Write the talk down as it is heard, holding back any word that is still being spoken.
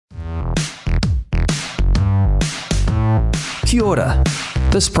Kia ora.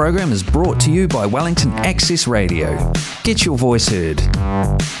 This program is brought to you by Wellington Access Radio. Get your voice heard.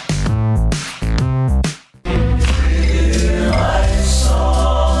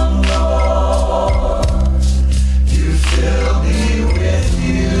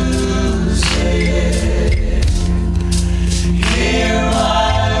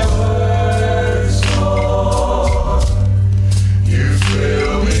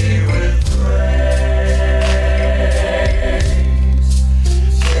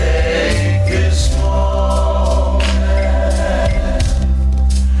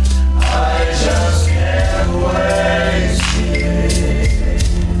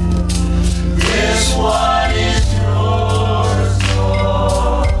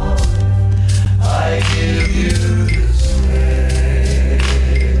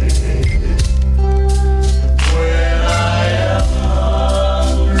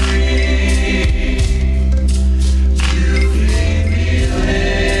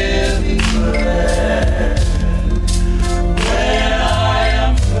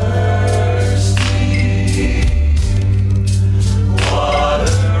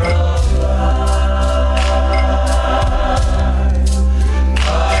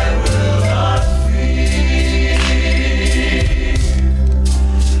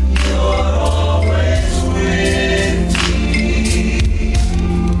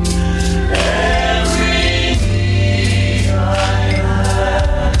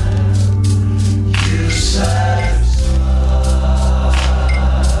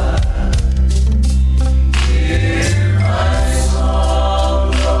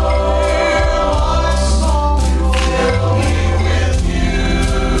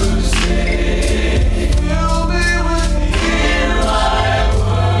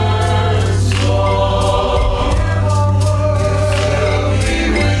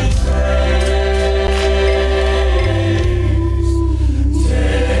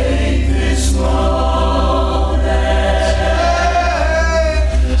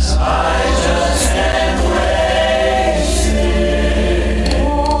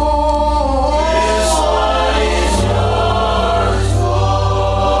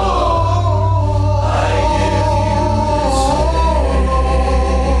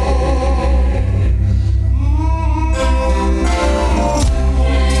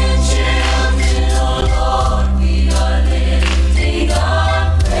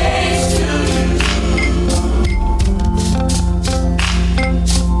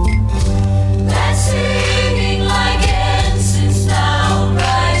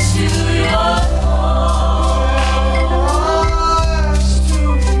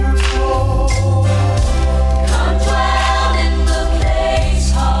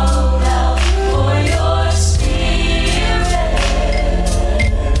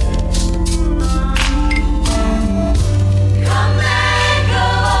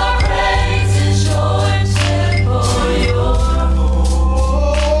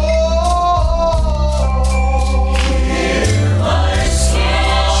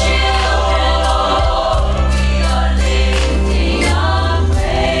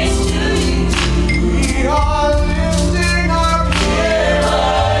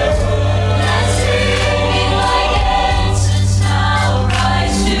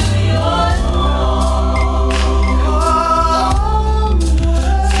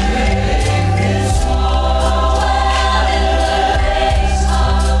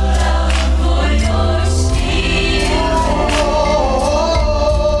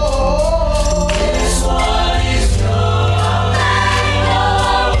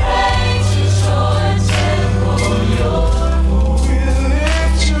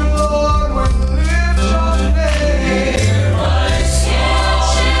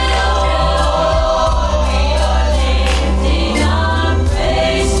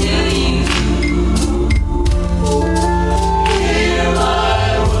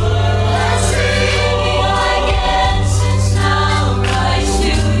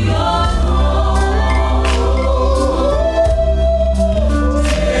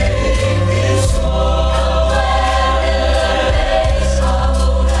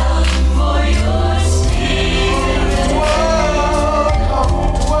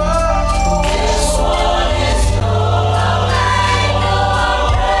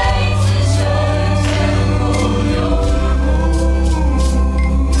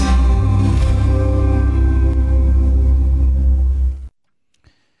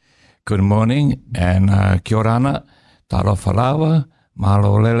 Good morning and kia ora ana, taro whalawa,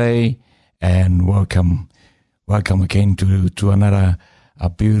 malo lele, and welcome. Welcome again to another a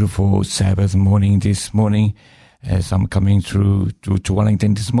beautiful Sabbath morning this morning as I'm coming through to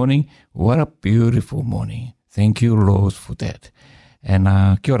Wellington this morning. What a beautiful morning. Thank you, Lord, for that. And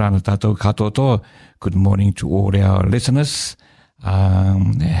kia ora tātou katoa. Good morning to all our listeners.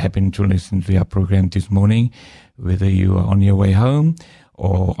 Happen to listen to our program this morning, whether you are on your way home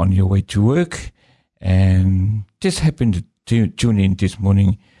or on your way to work, and just happen to tune in this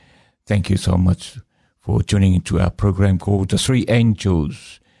morning. Thank you so much for tuning into our program called The Three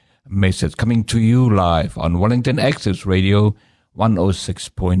Angels Message, coming to you live on Wellington Access Radio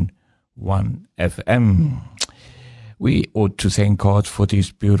 106.1 FM. We ought to thank God for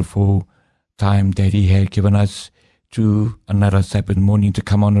this beautiful time that He had given us to another Sabbath morning to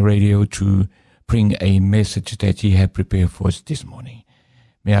come on the radio to bring a message that He had prepared for us this morning.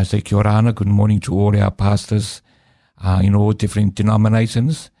 May I say kia ora ana, good morning to all our pastors in all different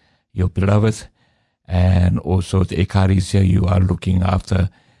denominations, your beloved, and also the ecclesia you are looking after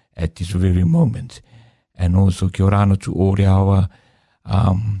at this very moment. And also kia ora ana to all our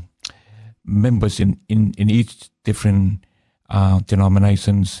members in each different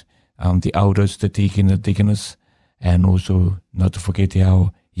denominations, the elders, the deacon, the deaconess, and also not to forget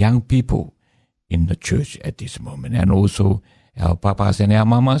our young people in the church at this moment, and also our papas and our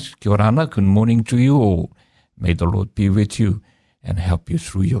mamas. Kia ora ana, good morning to you all. May the Lord be with you and help you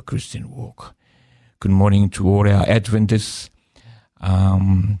through your Christian walk. Good morning to all our Adventist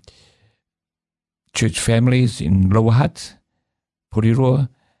church families in Lower Hutt, Puriroa,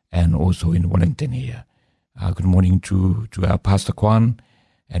 and also in Wellington here. Good morning to our Pastor Kwan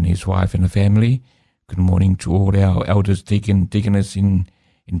and his wife and the family. Good morning to all our elders, deaconess in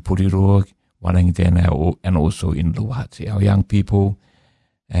Puriroa, Wellington, and also in Lower Hutt, our young people,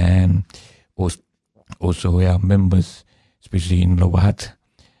 and also our members, especially in Lower Hutt,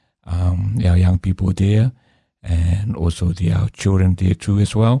 our young people there, and also our children there too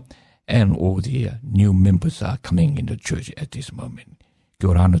as well, and all the new members are coming in the church at this moment. Kia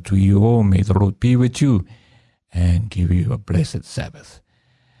ora ana to you all. May the Lord be with you and give you a blessed Sabbath.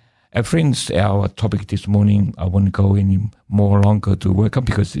 Friends, our topic this morning, I won't go any more longer to work on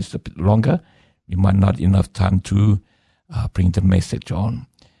because it's a bit longer. We might not enough time to bring the message on.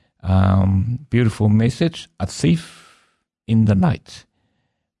 Beautiful message, A Thief in the Night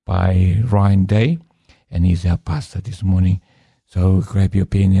by Ryan Day, and he's our pastor this morning. So grab your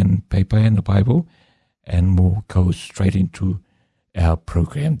pen and paper and the Bible, and we'll go straight into our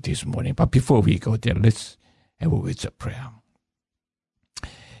program this morning. But before we go there, let's have a word of prayer.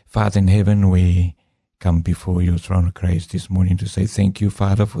 Father in heaven, we come before your throne of grace this morning to say thank you,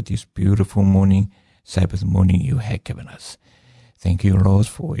 Father, for this beautiful morning, Sabbath morning you had given us. Thank you, Lord,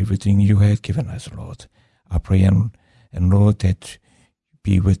 for everything you had given us, Lord. I pray, and Lord, that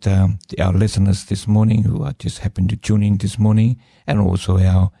be with our listeners this morning who are just happen to tune in this morning, and also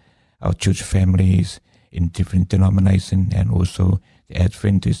our church families in different denominations, and also the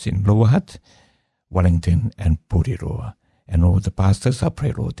Adventists in Lower Hutt, Wellington, and Puriroa. And all the pastors, I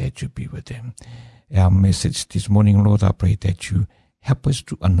pray, Lord, that you be with them. Our message this morning, Lord, I pray that you help us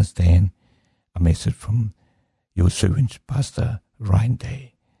to understand a message from your servant, Pastor Ryan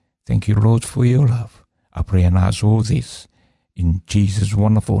Day. Thank you, Lord, for your love. I pray and ask all this in Jesus'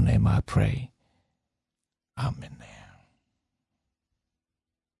 wonderful name, I pray. Amen.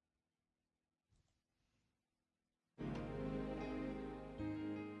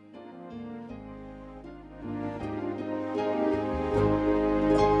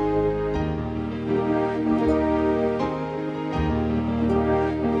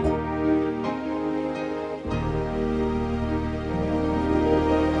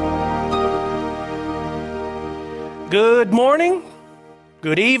 Good morning,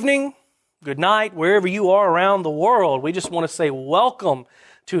 good evening, good night, wherever you are around the world. We just want to say welcome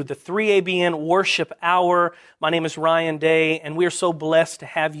to the 3ABN Worship Hour. My name is Ryan Day, and we are so blessed to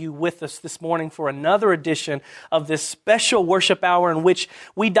have you with us this morning for another edition of this special worship hour in which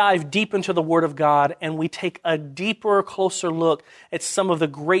we dive deep into the Word of God and we take a deeper, closer look at some of the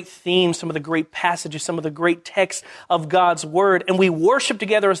great themes, some of the great passages, some of the great texts of God's Word, and we worship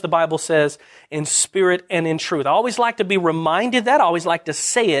together, as the Bible says, in spirit and in truth. I always like to be reminded that. I always like to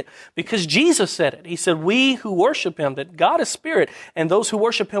say it because Jesus said it. He said, we who worship Him, that God is spirit, and those who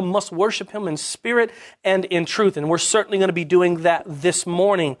worship Him must worship Him in spirit and in truth. And we're certainly going to be doing that this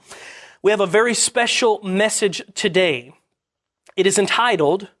morning. We have a very special message today. It is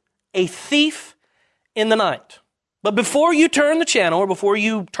entitled, A Thief in the Night. But before you turn the channel or before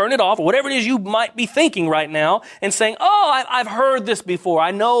you turn it off or whatever it is you might be thinking right now and saying, oh, I've heard this before.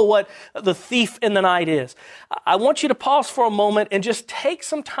 I know what the thief in the night is. I want you to pause for a moment and just take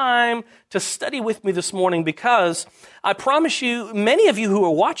some time to study with me this morning because I promise you, many of you who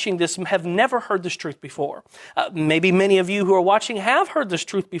are watching this have never heard this truth before. Maybe many of you who are watching have heard this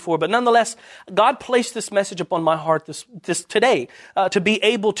truth before, but nonetheless, God placed this message upon my heart this today to be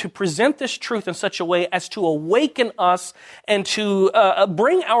able to present this truth in such a way as to awaken us and to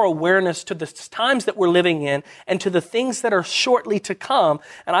bring our awareness to the times that we're living in and to the things that are shortly to come.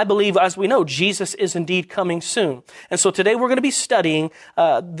 And I believe, as we know, Jesus is indeed coming soon. And so today we're going to be studying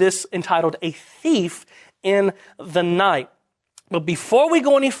this entitled A Thief in the Night. But before we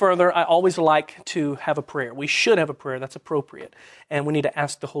go any further, I always like to have a prayer. We should have a prayer that's appropriate. And we need to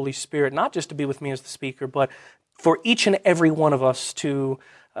ask the Holy Spirit, not just to be with me as the speaker, but for each and every one of us to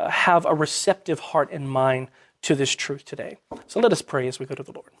have a receptive heart and mind to this truth today. So let us pray as we go to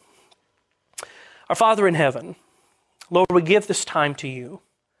the Lord. Our Father in heaven, Lord, we give this time to you.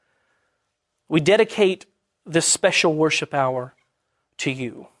 We dedicate this special worship hour to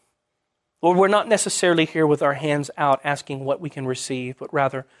you. Lord, we're not necessarily here with our hands out asking what we can receive, but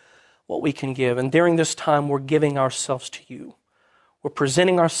rather what we can give. And during this time, we're giving ourselves to you. We're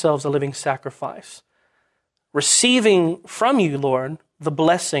presenting ourselves a living sacrifice, receiving from you, Lord, the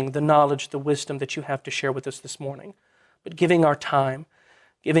blessing, the knowledge, the wisdom that you have to share with us this morning, but giving our time,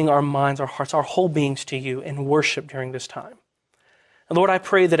 giving our minds, our hearts, our whole beings to you in worship during this time. And Lord, I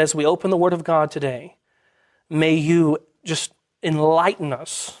pray that as we open the Word of God today, may you just enlighten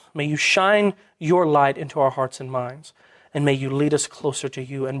us. May you shine your light into our hearts and minds. And may you lead us closer to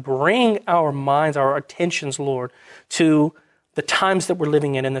you and bring our minds, our attentions, Lord, to the times that we're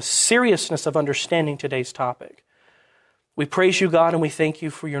living in and the seriousness of understanding today's topic. We praise you, God, and we thank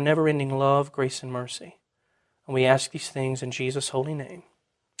you for your never-ending love, grace, and mercy. And we ask these things in Jesus' holy name.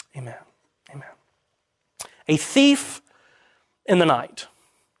 Amen. Amen. A thief in the night.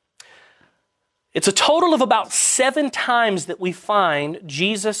 It's a total of about 7 times that we find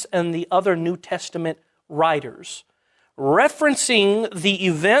Jesus and the other New Testament writers referencing the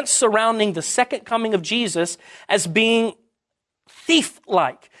events surrounding the second coming of Jesus as being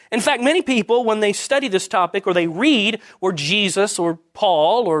thief-like. In fact, many people, when they study this topic or they read where Jesus or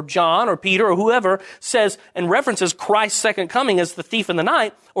Paul or John or Peter or whoever says and references Christ's second coming as the thief in the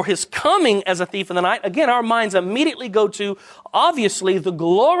night or his coming as a thief in the night, again, our minds immediately go to, obviously, the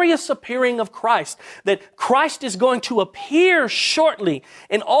glorious appearing of Christ. That Christ is going to appear shortly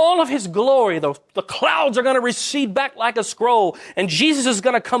in all of his glory. The clouds are going to recede back like a scroll, and Jesus is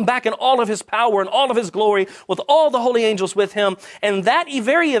going to come back in all of his power and all of his glory with all the holy angels with him. And that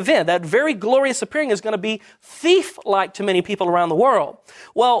very event, that very glorious appearing is going to be thief-like to many people around the world.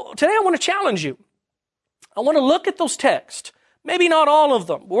 Well, today I want to challenge you. I want to look at those texts. Maybe not all of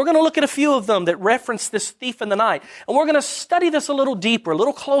them, but we're going to look at a few of them that reference this thief in the night. And we're going to study this a little deeper, a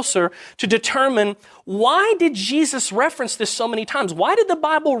little closer to determine why did Jesus reference this so many times? Why did the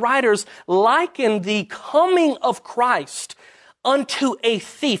Bible writers liken the coming of Christ unto a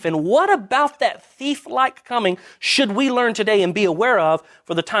thief? And what about that thief-like coming should we learn today and be aware of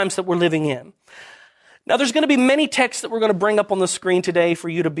for the times that we're living in? Now, there's going to be many texts that we're going to bring up on the screen today for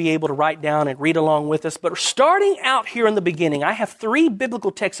you to be able to write down and read along with us. But starting out here in the beginning, I have 3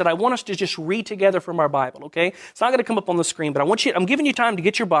 biblical texts that I want us to just read together from our Bible, okay? It's not going to come up on the screen, but I'm giving you time to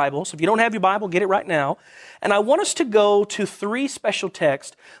get your Bible. So if you don't have your Bible, get it right now. And I want us to go to 3 special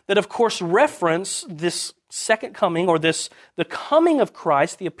texts that, of course, reference this second coming, or the coming of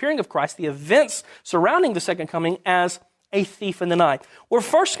Christ, the appearing of Christ, the events surrounding the second coming as a thief in the night. We're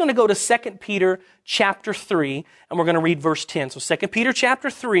first going to go to 2 Peter chapter 3, and we're going to read verse 10. So 2 Peter chapter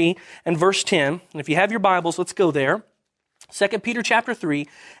 3 and verse 10. And if you have your Bibles, let's go there. 2 Peter chapter 3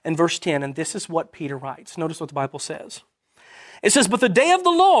 and verse 10. And this is what Peter writes. Notice what the Bible says. It says, "But the day of the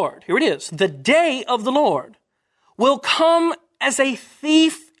Lord," here it is, "the day of the Lord will come as a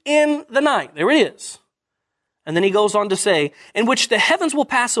thief in the night." There it is. And then he goes on to say, "in which the heavens will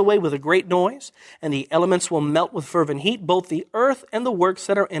pass away with a great noise, and the elements will melt with fervent heat. Both the earth and the works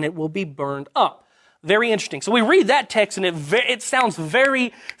that are in it will be burned up." Very interesting. So we read that text and it sounds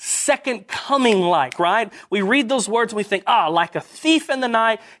very second coming like, right? We read those words and we think, like a thief in the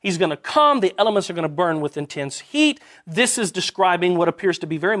night, he's going to come, the elements are going to burn with intense heat. This is describing what appears to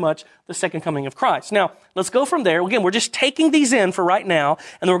be very much the second coming of Christ. Now, let's go from there. Again, we're just taking these in for right now,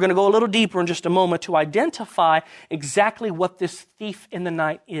 and then we're going to go a little deeper in just a moment to identify exactly what this thief in the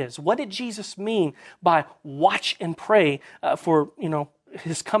night is. What did Jesus mean by watch and pray for,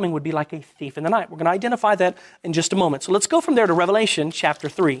 his coming would be like a thief in the night? We're going to identify that in just a moment. So let's go from there to Revelation chapter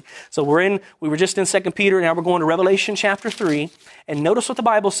 3. So we were just in 2 Peter, now we're going to Revelation chapter 3. And notice what the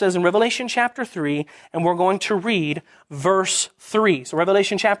Bible says in Revelation chapter 3, and we're going to read verse 3. So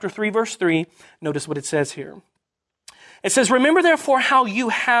Revelation chapter 3, verse 3, notice what it says here. It says, remember therefore how you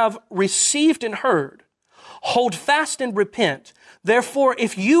have received and heard. Hold fast and repent. Therefore,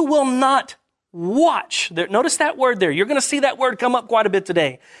 if you will not watch, notice that word there. You're going to see that word come up quite a bit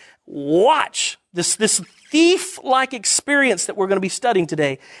today. Watch, this thief-like experience that we're going to be studying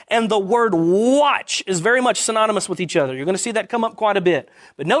today. And the word watch is very much synonymous with each other. You're going to see that come up quite a bit.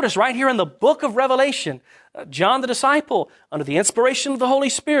 But notice right here in the book of Revelation, John the disciple, under the inspiration of the Holy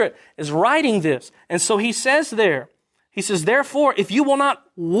Spirit, is writing this. And so he says there, he says, therefore, if you will not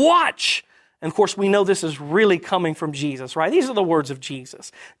watch, and of course we know this is really coming from Jesus, right? These are the words of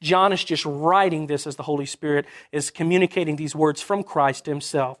Jesus. John is just writing this as the Holy Spirit is communicating these words from Christ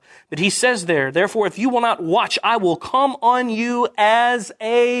himself. But he says there, therefore, if you will not watch, I will come on you as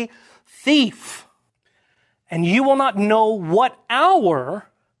a thief, and you will not know what hour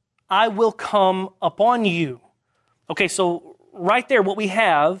I will come upon you. Okay, so right there what we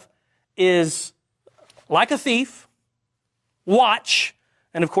have is like a thief, watch,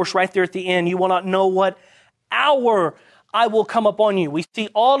 and of course right there at the end, you will not know what hour I will come upon you. We see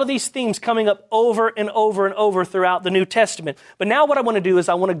all of these themes coming up over and over and over throughout the New Testament. But now what I want to do is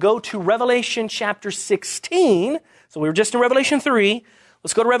I want to go to Revelation chapter 16. So we were just in Revelation 3.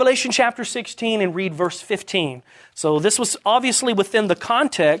 Let's go to Revelation chapter 16 and read verse 15. So this was obviously within the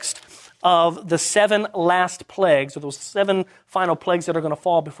context of the 7 last plagues, or those 7 final plagues that are going to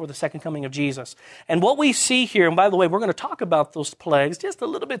fall before the second coming of Jesus. And what we see here, and by the way, we're going to talk about those plagues just a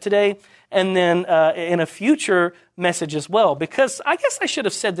little bit today, and then in a future message as well, because I guess I should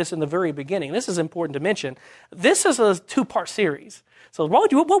have said this in the very beginning. This is important to mention. This is a 2-part series. So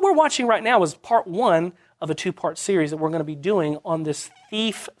what we're watching right now is part 1 of a 2-part series that we're going to be doing on this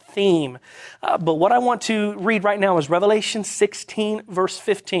thief theme. But what I want to read right now is Revelation 16, verse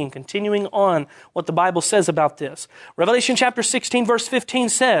 15, continuing on what the Bible says about this. Revelation chapter 16, verse 15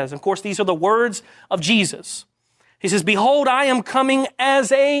 says, of course, these are the words of Jesus. He says, behold, I am coming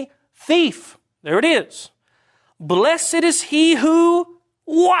as a thief. There it is. Blessed is he who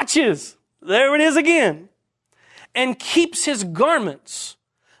watches. There it is again. And keeps his garments,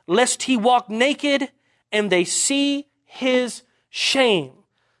 lest he walk naked and they see his shame.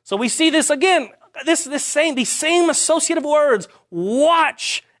 So we see this again, these same associative words,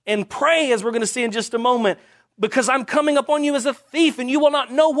 watch and pray, as we're going to see in just a moment, because I'm coming upon you as a thief, and you will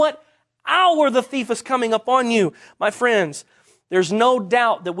not know what hour the thief is coming upon you. My friends, there's no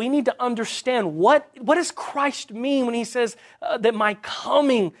doubt that we need to understand what does Christ mean when he says that my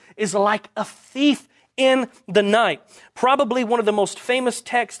coming is like a thief in the night. Probably one of the most famous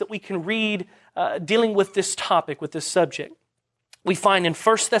texts that we can read dealing with this topic, with this subject, we find in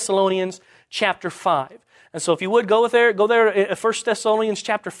 1 Thessalonians chapter 5. And so if you would go there, 1 Thessalonians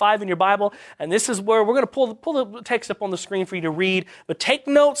chapter 5 in your Bible, and this is where we're going to pull the text up on the screen for you to read. But take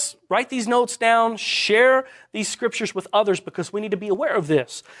notes, write these notes down, share these scriptures with others, because we need to be aware of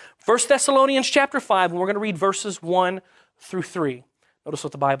this. 1 Thessalonians chapter 5, and we're going to read verses 1 through 3. Notice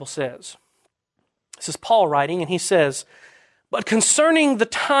what the Bible says. This is Paul writing, and he says, but concerning the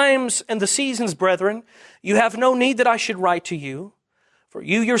times and the seasons, brethren, you have no need that I should write to you, for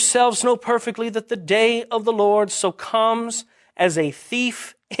you yourselves know perfectly that the day of the Lord so comes as a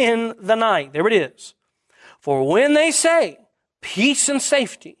thief in the night. There it is. For when they say peace and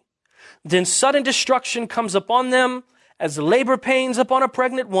safety, then sudden destruction comes upon them as labor pains upon a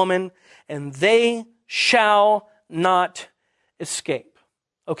pregnant woman, and they shall not escape.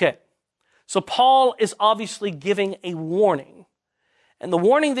 Okay. So Paul is obviously giving a warning. And the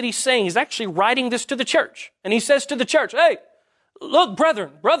warning that he's saying, he's actually writing this to the church. And he says to the church, hey, look,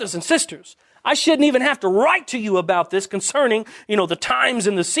 brothers and sisters, I shouldn't even have to write to you about this concerning, the times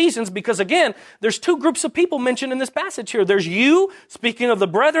and the seasons, because again, there's 2 groups of people mentioned in this passage here. There's you, speaking of the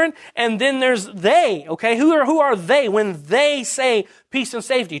brethren, and then there's they, okay? Who are they when they say peace and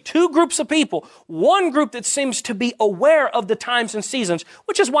safety? 2 groups of people. One group that seems to be aware of the times and seasons,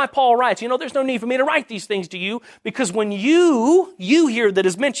 which is why Paul writes, there's no need for me to write these things to you, because when you here that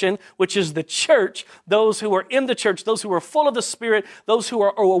is mentioned, which is the church, those who are in the church, those who are full of the Spirit, those who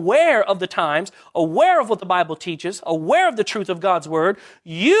are aware of the times, aware of what the Bible teaches, aware of the truth of God's Word,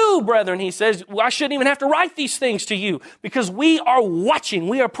 you, brethren, he says, I shouldn't even have to write these things to you, because we are watching,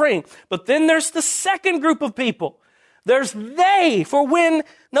 we are praying. But then there's the second group of people. There's they,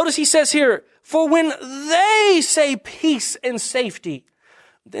 notice he says here, for when they say peace and safety,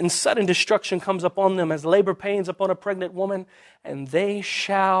 then sudden destruction comes upon them as labor pains upon a pregnant woman, and they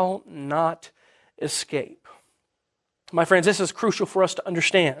shall not escape. My friends, this is crucial for us to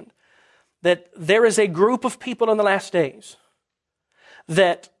understand that there is a group of people in the last days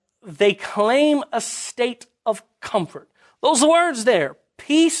that they claim a state of comfort. Those words there,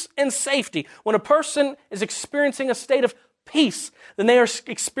 peace and safety. When a person is experiencing a state of peace, then they are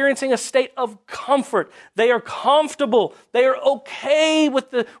experiencing a state of comfort. They are comfortable. They are okay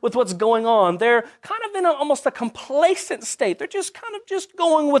with what's going on. They're kind of in almost a complacent state. They're just kind of just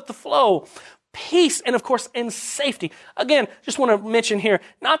going with the flow. Peace and, of course, in safety. Again, just want to mention here,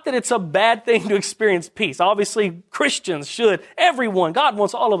 not that it's a bad thing to experience peace. Obviously, Christians should. Everyone. God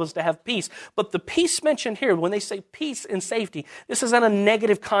wants all of us to have peace. But the peace mentioned here, when they say peace and safety, this is in a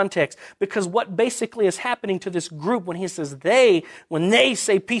negative context, because what basically is happening to this group when he says when they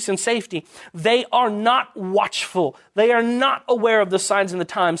say peace and safety, they are not watchful. They are not aware of the signs and the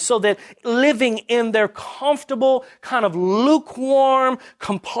times, so that living in their comfortable, kind of lukewarm,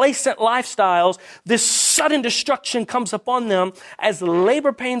 complacent lifestyle, this sudden destruction comes upon them as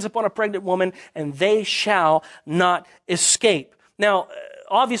labor pains upon a pregnant woman, and they shall not escape. Now,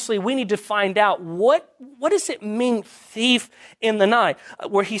 obviously, we need to find out what does it mean, thief in the night?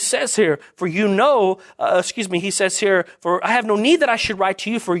 Where he says here, he says here, for I have no need that I should write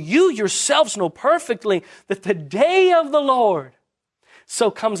to you, for you yourselves know perfectly that the day of the Lord so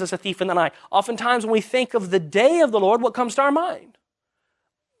comes as a thief in the night. Oftentimes, when we think of the day of the Lord, what comes to our mind?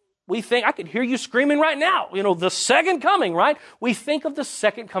 We think, I could hear you screaming right now, the second coming, right? We think of the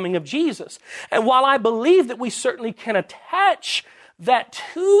second coming of Jesus. And while I believe that we certainly can attach that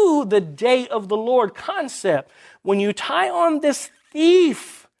to the day of the Lord concept, when you tie on this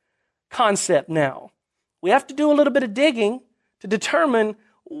thief concept now, we have to do a little bit of digging to determine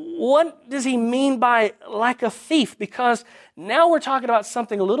what does he mean by like a thief? Because now we're talking about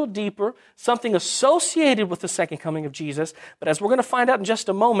something a little deeper, something associated with the second coming of Jesus. But as we're going to find out in just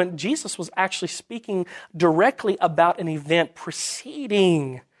a moment, Jesus was actually speaking directly about an event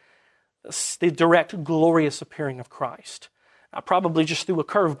preceding the direct, glorious appearing of Christ. I probably just threw a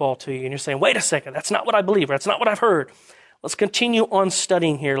curveball to you, and you're saying, wait a second, that's not what I believe, or that's not what I've heard. Let's continue on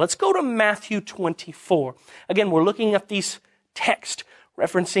studying here. Let's go to Matthew 24. Again, we're looking at these texts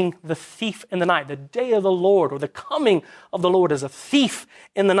referencing the thief in the night, the day of the Lord, or the coming of the Lord as a thief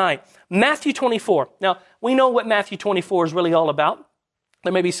in the night. Matthew 24. Now, we know what Matthew 24 is really all about.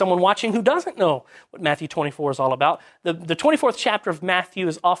 There may be someone watching who doesn't know what Matthew 24 is all about. The 24th chapter of Matthew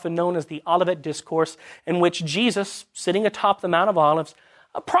is often known as the Olivet Discourse, in which Jesus, sitting atop the Mount of Olives,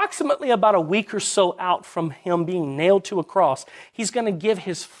 approximately about a week or so out from him being nailed to a cross, he's going to give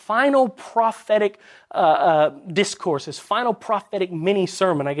his final prophetic discourse, his final prophetic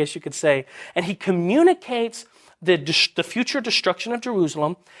mini-sermon, I guess you could say. And he communicates the future destruction of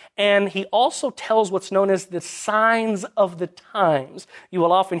Jerusalem, and he also tells what's known as the signs of the times. You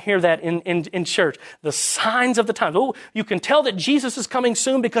will often hear that in church, the signs of the times. Oh, you can tell that Jesus is coming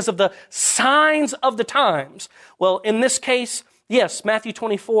soon because of the signs of the times. Well, in this case, yes, Matthew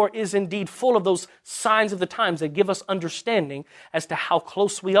 24 is indeed full of those signs of the times that give us understanding as to how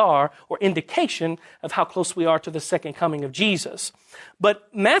close we are, or indication of how close we are to the second coming of Jesus. But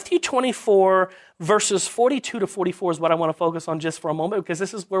Matthew 24, verses 42 to 44 is what I want to focus on just for a moment, because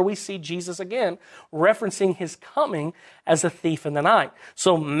this is where we see Jesus again referencing his coming as a thief in the night.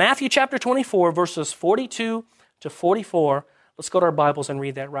 So Matthew chapter 24, verses 42 to 44, let's go to our Bibles and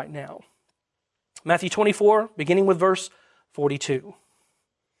read that right now. Matthew 24, beginning with verse 42.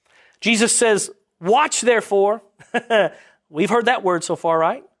 Jesus says, watch therefore. We've heard that word so far,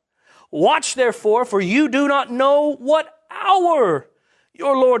 right? Watch therefore, for you do not know what hour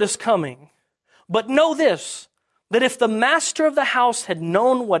your Lord is coming. But know this, that if the master of the house had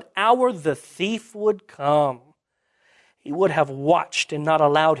known what hour the thief would come, he would have watched and not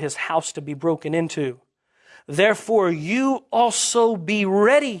allowed his house to be broken into. Therefore, you also be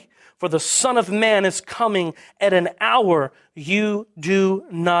ready, for the Son of Man is coming at an hour you do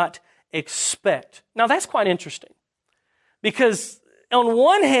not expect. Now, that's quite interesting, because on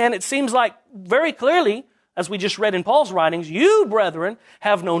one hand, it seems like very clearly, as we just read in Paul's writings, you, brethren,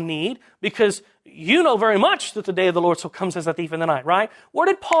 have no need, because you know very much that the day of the Lord so comes as a thief in the night, right? Where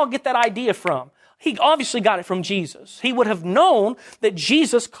did Paul get that idea from? He obviously got it from Jesus. He would have known that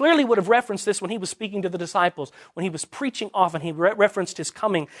Jesus clearly would have referenced this when he was speaking to the disciples, when he was preaching often. He referenced his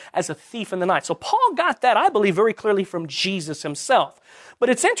coming as a thief in the night. So Paul got that, I believe, very clearly from Jesus himself. But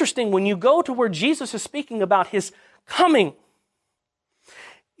it's interesting when you go to where Jesus is speaking about his coming.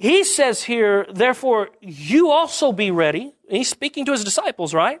 He says here, therefore, you also be ready. He's speaking to his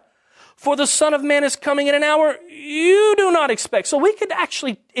disciples, right? For the Son of Man is coming in an hour you do not expect. So we could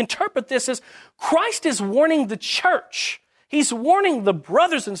actually interpret this as Christ is warning the church. He's warning the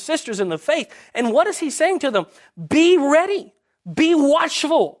brothers and sisters in the faith. And what is he saying to them? Be ready. Be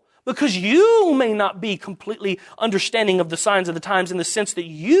watchful. because you may not be completely understanding of the signs of the times, in the sense that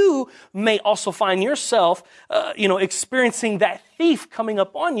you may also find yourself, experiencing that thief coming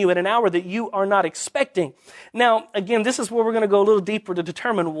up on you at an hour that you are not expecting. Now, again, this is where we're going to go a little deeper to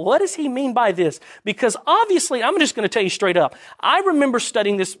determine what does he mean by this? Because obviously, I'm just going to tell you straight up. I remember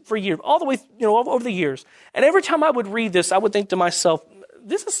studying this for years, all the way, over the years. And every time I would read this, I would think to myself,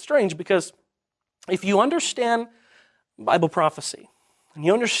 this is strange, because if you understand Bible prophecy, and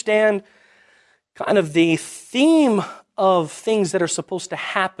you understand kind of the theme of things that are supposed to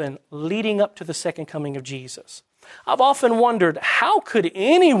happen leading up to the second coming of Jesus, I've often wondered, how could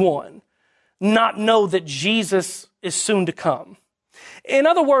anyone not know that Jesus is soon to come? In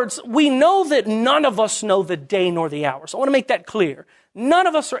other words, we know that none of us know the day nor the hour. So I want to make that clear. None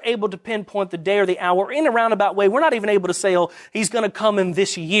of us are able to pinpoint the day or the hour in a roundabout way. We're not even able to say, oh, he's going to come in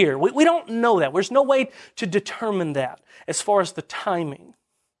this year. We don't know that. There's no way to determine that as far as the timing.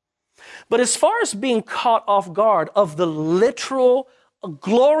 But as far as being caught off guard of the literal,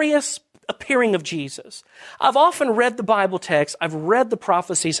 glorious appearing of Jesus, I've often read the Bible text, I've read the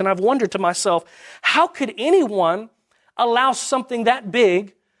prophecies, and I've wondered to myself, how could anyone allow something that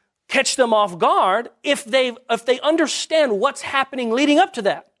big catch them off guard if they understand what's happening leading up to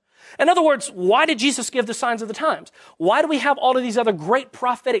that? In other words, why did Jesus give the signs of the times? Why do we have all of these other great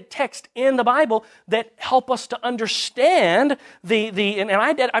prophetic texts in the Bible that help us to understand and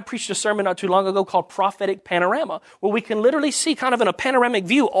I preached a sermon not too long ago called Prophetic Panorama, where we can literally see kind of in a panoramic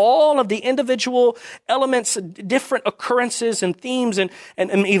view all of the individual elements, different occurrences and themes and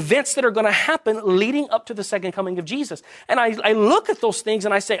events that are going to happen leading up to the second coming of Jesus. And I look at those things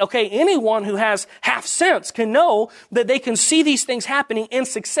and I say, okay, anyone who has half sense can know that they can see these things happening in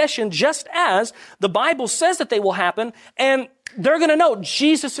succession, just as the Bible says that they will happen, and they're going to know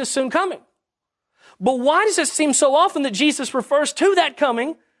Jesus is soon coming. But why does it seem so often that Jesus refers to that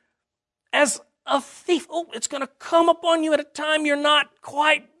coming as a thief? Oh, it's going to come upon you at a time you're not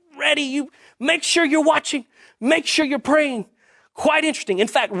quite ready. You make sure you're watching. Make sure you're praying. Quite interesting. In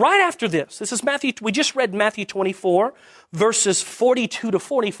fact, right after this is Matthew. We just read Matthew 24, verses 42 to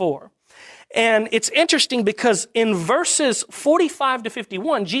 44. And it's interesting because in verses 45 to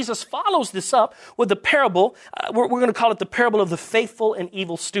 51, Jesus follows this up with the parable. We're going to call it the parable of the faithful and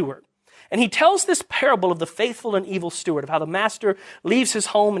evil steward. And he tells this parable of the faithful and evil steward, of how the master leaves his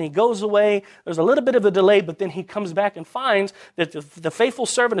home and he goes away. There's a little bit of a delay, but then he comes back and finds that the faithful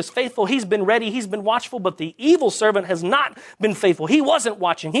servant is faithful. He's been ready. He's been watchful, but the evil servant has not been faithful. He wasn't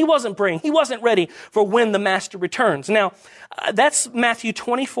watching. He wasn't praying. He wasn't ready for when the master returns. Now, that's Matthew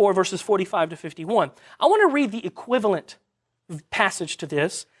 24, verses 45 to 51. I want to read the equivalent passage to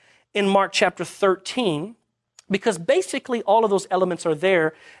this in Mark chapter 13, because basically all of those elements are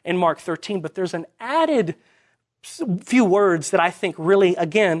there in Mark 13, but there's an added few words that I think really,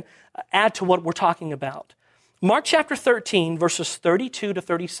 again, add to what we're talking about. Mark chapter 13, verses 32 to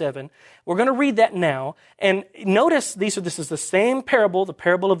 37. We're going to read that now. And notice this is the same parable, the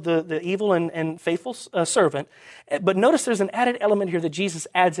parable of the evil and faithful servant. But notice there's an added element here that Jesus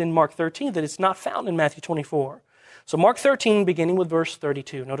adds in Mark 13 that is not found in Matthew 24. So Mark 13, beginning with verse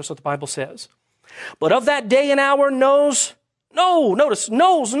 32. Notice what the Bible says. But of that day and hour knows no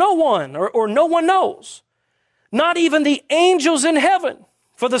one, or no one knows, not even the angels in heaven,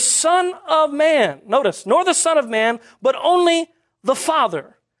 for the Son of Man, notice, nor the Son of Man, but only the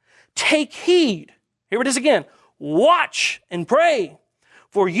Father. Take heed, here it is again, watch and pray,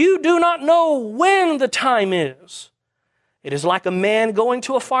 for you do not know when the time is. It is like a man going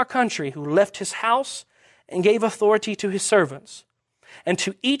to a far country who left his house and gave authority to his servants, and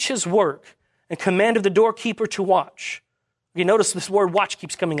to each his work, and commanded the doorkeeper to watch. You notice this word watch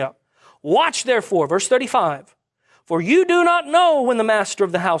keeps coming up. Watch therefore, verse 35, for you do not know when the master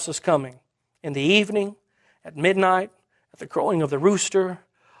of the house is coming, in the evening, at midnight, at the crowing of the rooster,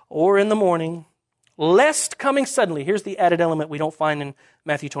 or in the morning, lest coming suddenly, here's the added element we don't find in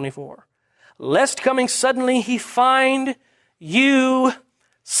Matthew 24, lest coming suddenly he find you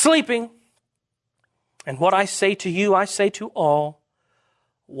sleeping. And what I say to you, I say to all,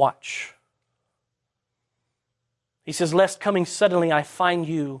 watch. He says, lest coming suddenly I find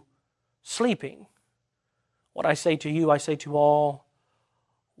you sleeping. What I say to you, I say to all,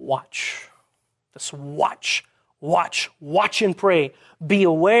 watch. This watch Watch and pray. Be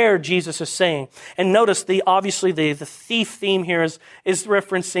aware, Jesus is saying. And notice obviously the thief theme here is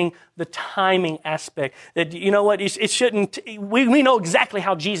referencing the timing aspect. That, you know what, it shouldn't, we know exactly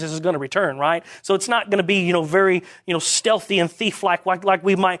how Jesus is going to return, right? So it's not going to be, very, stealthy and thief-like like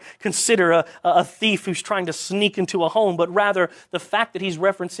we might consider a thief who's trying to sneak into a home, but rather the fact that he's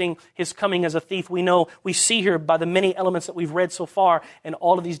referencing his coming as a thief, we see here by the many elements that we've read so far in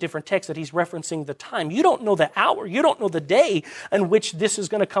all of these different texts that he's referencing the time. You don't know the hour. You don't know the day in which this is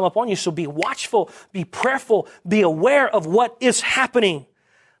going to come upon you. So be watchful, be prayerful, be aware of what is happening.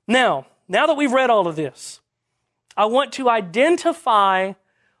 Now that we've read all of this, I want to identify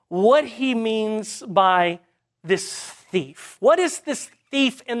what he means by this thief. What is this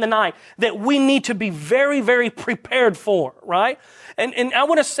thief in the night that we need to be very, very prepared for, right? And I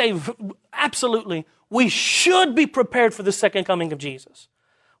want to say absolutely, we should be prepared for the second coming of Jesus.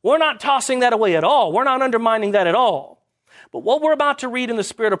 We're not tossing that away at all. We're not undermining that at all. But what we're about to read in the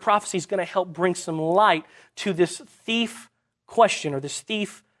spirit of prophecy is going to help bring some light to this thief question or this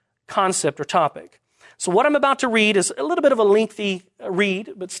thief concept or topic. So what I'm about to read is a little bit of a lengthy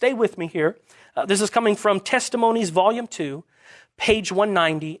read, but stay with me here. This is coming from Testimonies, Volume 2, page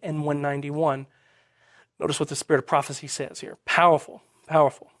 190 and 191. Notice what the spirit of prophecy says here. Powerful,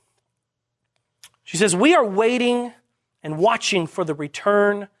 powerful. She says, "We are waiting and watching for the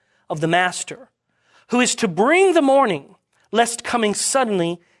return of the Master, who is to bring the morning, lest coming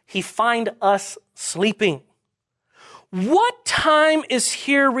suddenly he find us sleeping." What time is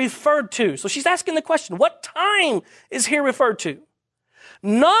here referred to? So she's asking the question, what time is here referred to?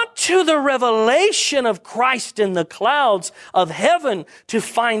 Not to the revelation of Christ in the clouds of heaven to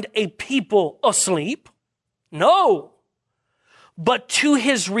find a people asleep. No. But to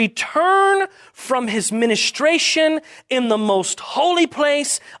his return from his ministration in the most holy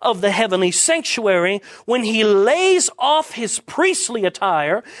place of the heavenly sanctuary, when he lays off his priestly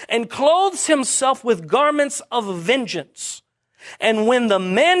attire and clothes himself with garments of vengeance. And when the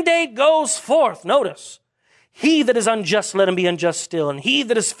mandate goes forth, notice, he that is unjust, let him be unjust still. And he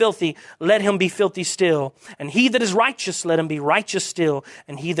that is filthy, let him be filthy still. And he that is righteous, let him be righteous still.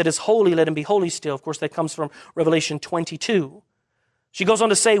 And he that is holy, let him be holy still. Of course, that comes from Revelation 22. She goes on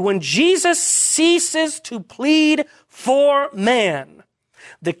to say, when Jesus ceases to plead for man,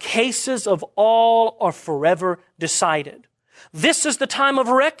 the cases of all are forever decided. This is the time of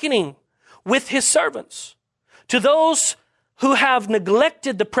reckoning with his servants. To those who have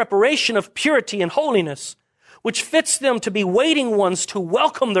neglected the preparation of purity and holiness, which fits them to be waiting ones to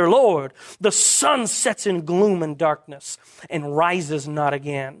welcome their Lord, the sun sets in gloom and darkness and rises not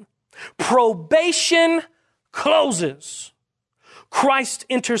again. Probation closes. Christ's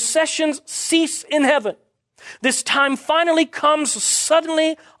intercessions cease in heaven. This time finally comes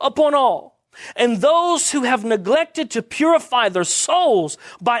suddenly upon all. And those who have neglected to purify their souls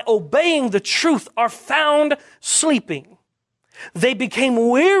by obeying the truth are found sleeping. They became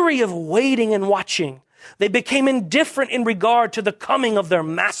weary of waiting and watching. They became indifferent in regard to the coming of their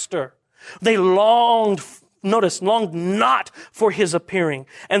master. They longed not for his appearing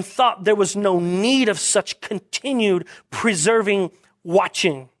and thought there was no need of such continued preserving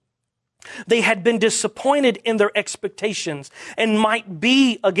watching. They had been disappointed in their expectations and might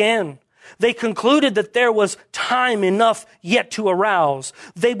be again. They concluded that there was time enough yet to arouse.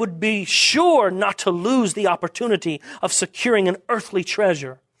 They would be sure not to lose the opportunity of securing an earthly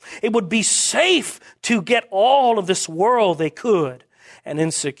treasure. It would be safe to get all of this world they could. And in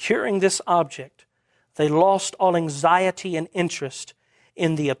securing this object, they lost all anxiety and interest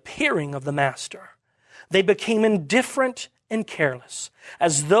in the appearing of the Master. They became indifferent and careless,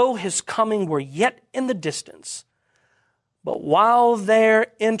 as though his coming were yet in the distance. But while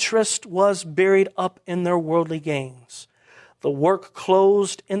their interest was buried up in their worldly gains, the work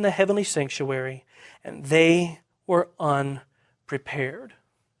closed in the heavenly sanctuary, and they were unprepared.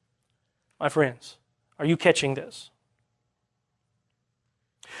 My friends, are you catching this?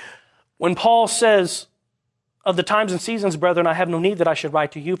 When Paul says, of the times and seasons, brethren, I have no need that I should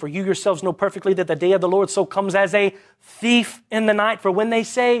write to you, for you yourselves know perfectly that the day of the Lord so comes as a thief in the night. For when they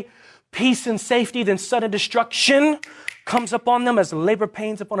say peace and safety, then sudden destruction comes upon them as labor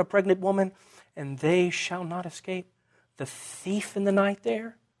pains upon a pregnant woman, and they shall not escape. The thief in the night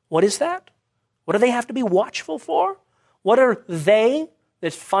there. What is that? What do they have to be watchful for? What are they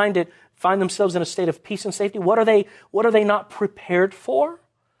that find themselves in a state of peace and safety? What are they not prepared for?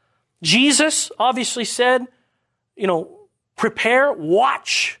 Jesus obviously said, prepare,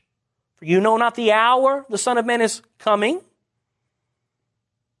 watch, for you know not the hour the Son of Man is coming,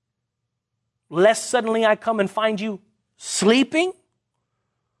 lest suddenly I come and find you sleeping.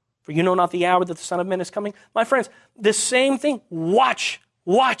 For you know not the hour that the Son of Man is coming. My friends, the same thing. Watch,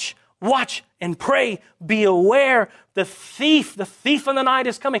 and pray. Be aware. The thief in the night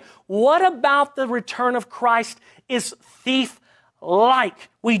is coming. What about the return of Christ is thief-like?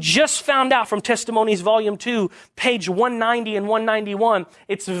 We just found out from Testimonies Volume 2, page 190 and 191.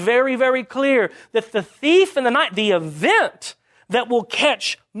 It's very, very clear that the thief in the night, the event that will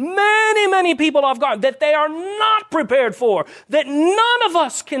catch many, many people off guard, that they are not prepared for, that none of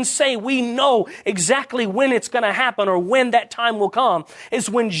us can say we know exactly when it's going to happen or when that time will come, is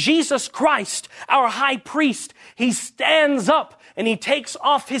when Jesus Christ, our high priest, he stands up and he takes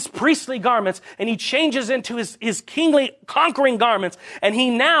off his priestly garments and he changes into his kingly conquering garments, and he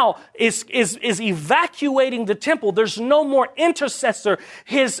now is evacuating the temple. There's no more intercessor.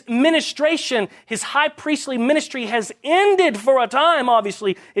 His ministration, his high priestly ministry has ended for a time,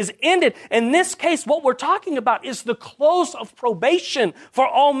 obviously, is ended. In this case, what we're talking about is the close of probation for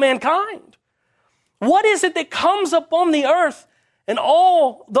all mankind. What is it that comes upon the earth and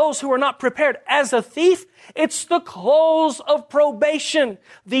all those who are not prepared as a thief? It's the close of probation,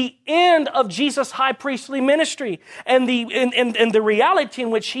 the end of Jesus' high priestly ministry, and the reality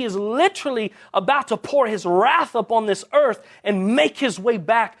in which he is literally about to pour his wrath upon this earth and make his way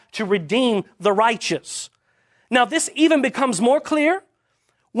back to redeem the righteous. Now, this even becomes more clear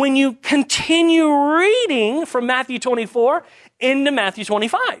when you continue reading from Matthew 24 into Matthew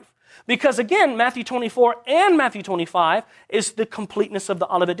 25. Because again, Matthew 24 and Matthew 25 is the completeness of the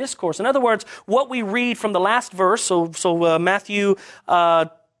Olivet Discourse. In other words, what we read from the last verse, so Matthew, I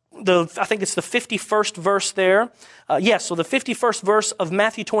think it's the 51st verse there. So the 51st verse of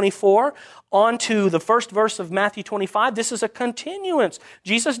Matthew 24 on to the first verse of Matthew 25. This is a continuance.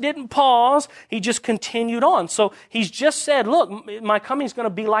 Jesus didn't pause. He just continued on. So he's just said, look, my coming is going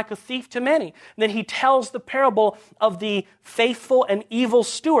to be like a thief to many. And then he tells the parable of the faithful and evil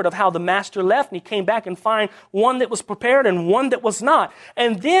steward, of how the master left and he came back and found one that was prepared and one that was not.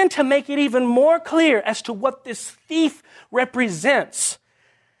 And then to make it even more clear as to what this thief represents,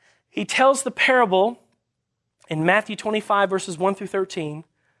 he tells the parable in Matthew 25, verses 1 through 13,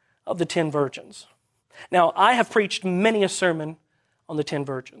 of the 10 virgins. Now, I have preached many a sermon on the 10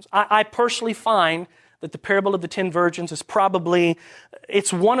 virgins. I personally find that the parable of the 10 virgins is probably,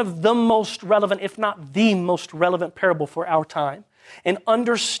 it's one of the most relevant, if not the most relevant parable for our time, and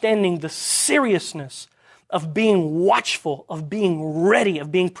understanding the seriousness of being watchful, of being ready,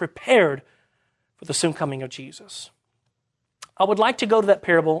 of being prepared for the soon coming of Jesus. I would like to go to that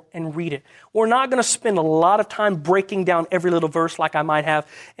parable and read it. We're not going to spend a lot of time breaking down every little verse like I might have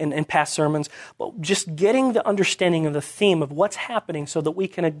in past sermons, but just getting the understanding of the theme of what's happening so that we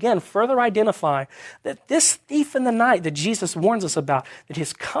can again further identify that this thief in the night that Jesus warns us about, that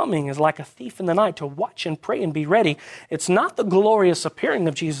his coming is like a thief in the night, to watch and pray and be ready. It's not the glorious appearing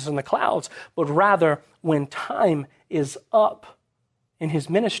of Jesus in the clouds, but rather when time is up in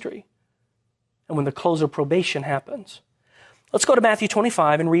his ministry and when the close of probation happens. Let's go to Matthew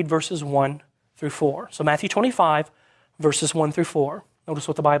 25 and read verses 1 through 4. So Matthew 25, verses 1 through 4. Notice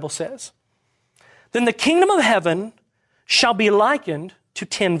what the Bible says. Then the kingdom of heaven shall be likened to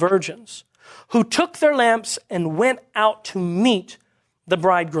 10 virgins, who took their lamps and went out to meet the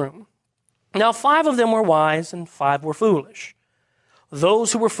bridegroom. Now 5 of them were wise and 5 were foolish.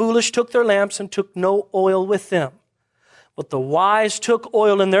 Those who were foolish took their lamps and took no oil with them. But the wise took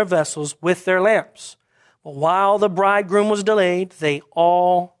oil in their vessels with their lamps. But while the bridegroom was delayed, they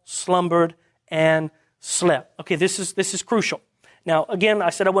all slumbered and slept. Okay, this is crucial. Now, again, I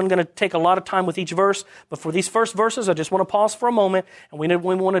said I wasn't going to take a lot of time with each verse, but for these first verses, I just want to pause for a moment, and we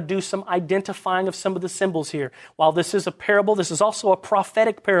want to do some identifying of some of the symbols here. While this is a parable, this is also a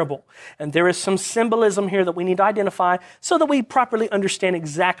prophetic parable, and there is some symbolism here that we need to identify so that we properly understand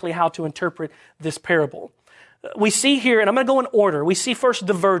exactly how to interpret this parable. We see here, and I'm going to go in order, we see first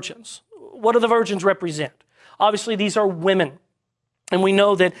the virgins. What do the virgins represent? Obviously, these are women. And we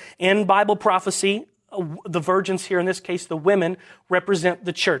know that in Bible prophecy, the virgins here, in this case, the women, represent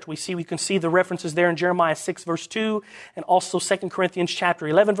the church. We can see the references there in Jeremiah 6, verse 2, and also 2 Corinthians chapter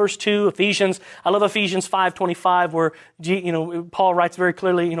 11, verse 2, Ephesians. I love Ephesians 5:25, where, Paul writes very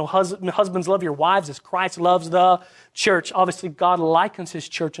clearly, husbands, love your wives as Christ loves the church. Obviously, God likens his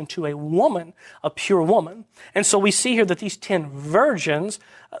church unto a woman, a pure woman. And so we see here that these 10 virgins,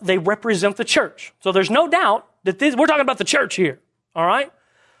 they represent the church. So there's no doubt that we're talking about the church here. All right?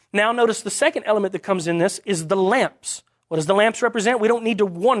 Now notice the second element that comes in this is the lamps. What does the lamps represent? We don't need to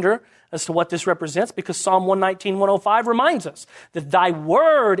wonder as to what this represents, because Psalm 119, 105 reminds us that thy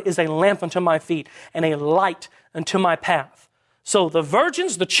word is a lamp unto my feet and a light unto my path. So the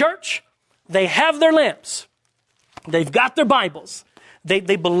virgins, the church, they have their lamps. They've got their Bibles.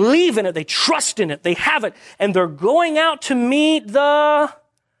 They believe in it. They trust in it. They have it. And they're going out to meet the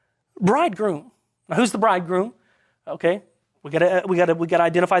bridegroom. Now, who's the bridegroom? Okay, we gotta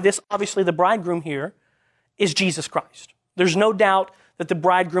identify this. Obviously, the bridegroom here is Jesus Christ. There's no doubt that the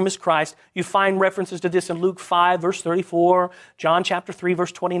bridegroom is Christ. You find references to this in Luke 5, verse 34, John chapter 3,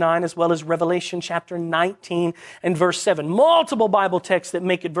 verse 29, as well as Revelation chapter 19 and verse 7. Multiple Bible texts that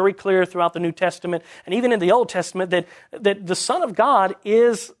make it very clear throughout the New Testament and even in the Old Testament that the Son of God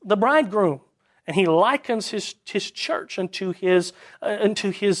is the bridegroom. And he likens his church unto his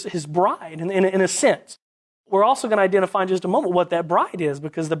bride in a sense. We're also going to identify in just a moment what that bride is,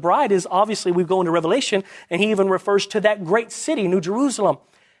 because the bride is, obviously, we go into Revelation, and he even refers to that great city, New Jerusalem,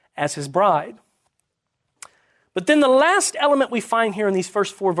 as his bride. But then the last element we find here in these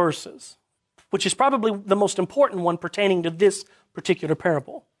first 4 verses, which is probably the most important one pertaining to this particular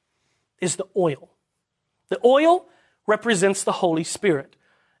parable, is the oil. The oil represents the Holy Spirit.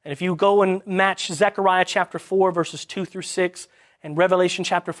 And if you go and match Zechariah chapter 4, verses 2 through 6, and Revelation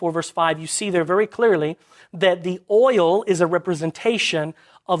chapter 4, verse 5, you see there very clearly that the oil is a representation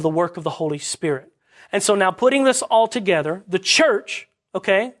of the work of the Holy Spirit. And so now putting this all together, the church,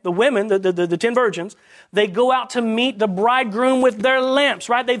 okay, the women, the 10 virgins, they go out to meet the bridegroom with their lamps,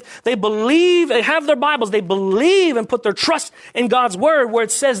 right? They believe, they have their Bibles, they believe and put their trust in God's word where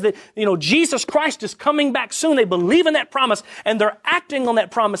it says that, Jesus Christ is coming back soon. They believe in that promise and they're acting on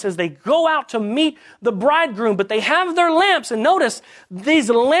that promise as they go out to meet the bridegroom, but they have their lamps. And notice, these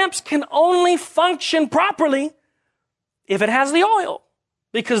lamps can only function properly if it has the oil,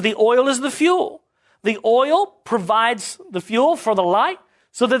 because the oil is the fuel. The oil provides the fuel for the light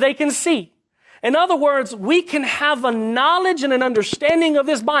so that they can see. In other words, we can have a knowledge and an understanding of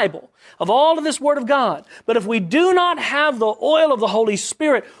this Bible, of all of this Word of God. But if we do not have the oil of the Holy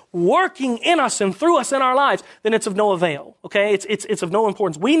Spirit working in us and through us in our lives, then it's of no avail. Okay? It's of no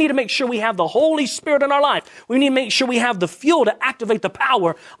importance. We need to make sure we have the Holy Spirit in our life. We need to make sure we have the fuel to activate the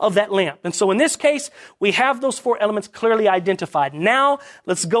power of that lamp. And so in this case, we have those 4 elements clearly identified. Now,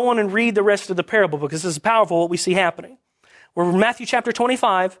 let's go on and read the rest of the parable, because this is powerful what we see happening. We're in Matthew chapter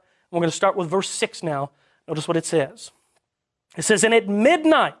 25. We're going to start with verse 6 now. Notice what it says. It says, "And at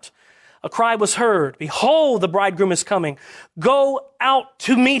midnight a cry was heard, 'Behold, the bridegroom is coming. Go out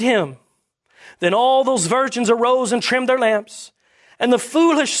to meet him.' Then all those virgins arose and trimmed their lamps. And the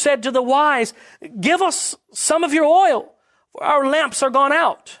foolish said to the wise, 'Give us some of your oil, for our lamps are gone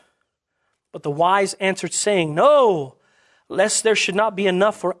out.' But the wise answered, saying, 'No, lest there should not be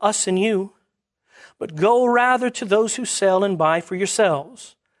enough for us and you. But go rather to those who sell and buy for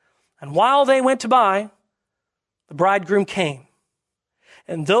yourselves.' And while they went to buy, the bridegroom came.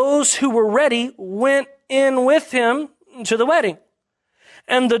 And those who were ready went in with him to the wedding.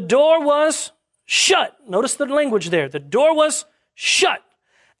 And the door was shut." Notice the language there. The door was shut.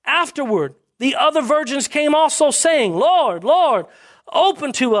 "Afterward, the other virgins came also, saying, 'Lord, Lord,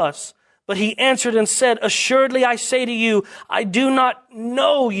 open to us.' But he answered and said, 'Assuredly I say to you, I do not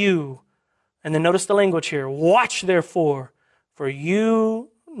know you.' And then notice the language here. 'Watch therefore, for you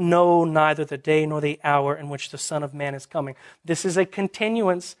know neither the day nor the hour in which the Son of Man is coming.'" This is a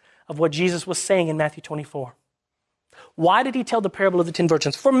continuance of what Jesus was saying in Matthew 24. Why did he tell the parable of the 10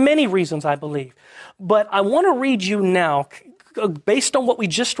 virgins? For many reasons, I believe. But I want to read you now, based on what we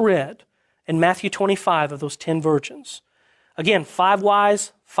just read in Matthew 25 of those 10 virgins. Again, 5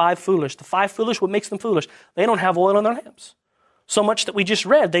 wise, 5 foolish. The 5 foolish, what makes them foolish? They don't have oil in their lamps. So much that we just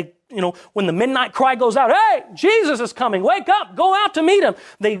read, when the midnight cry goes out, "Hey, Jesus is coming, wake up, go out to meet him,"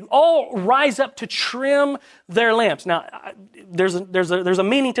 they all rise up to trim their lamps. Now, there's a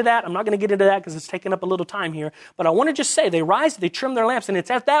meaning to that. I'm not going to get into that because it's taking up a little time here. But I want to just say, they rise, they trim their lamps, and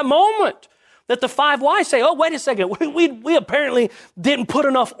it's at that moment that the 5 wise say, "Oh, wait a second, we apparently didn't put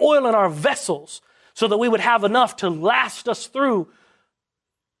enough oil in our vessels so that we would have enough to last us through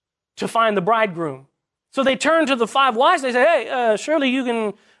to find the bridegroom." So they turn to the 5 wise. They say, "Hey, surely you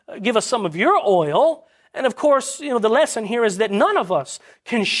can give us some of your oil." And of course, the lesson here is that none of us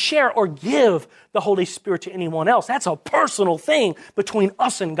can share or give the Holy Spirit to anyone else. That's a personal thing between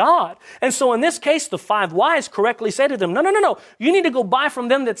us and God. And so in this case, the 5 wise correctly said to them, No. You need to go buy from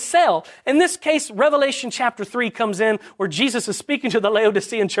them that sell. In this case, Revelation chapter 3 comes in where Jesus is speaking to the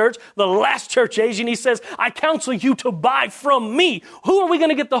Laodicean church, the last church age, and he says, "I counsel you to buy from me." Who are we going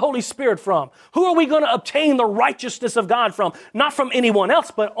to get the Holy Spirit from? Who are we going to obtain the righteousness of God from? Not from anyone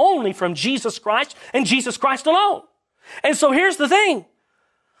else, but only from Jesus Christ and Jesus Christ alone. And so here's the thing.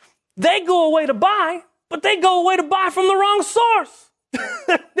 They go away to buy, but they go away to buy from the wrong source.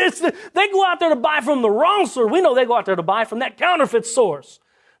 They go out there to buy from the wrong source. We know they go out there to buy from that counterfeit source.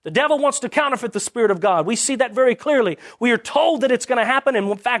 The devil wants to counterfeit the Spirit of God. We see that very clearly. We are told that it's going to happen, and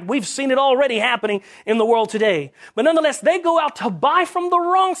in fact, we've seen it already happening in the world today. But nonetheless, they go out to buy from the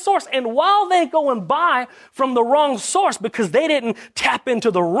wrong source, and while they go and buy from the wrong source because they didn't tap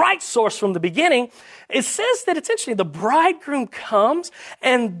into the right source from the beginning, it says that essentially the bridegroom comes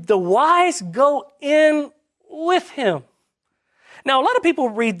and the wise go in with him. Now, a lot of people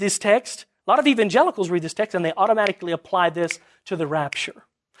read this text, a lot of evangelicals read this text, and they automatically apply this to the rapture.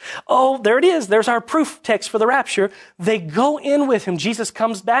 Oh, there it is. There's our proof text for the rapture. They go in with him. Jesus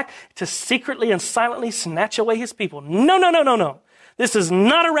comes back to secretly and silently snatch away his people. No. This is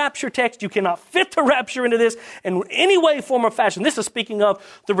not a rapture text. You cannot fit the rapture into this in any way, form, or fashion. This is speaking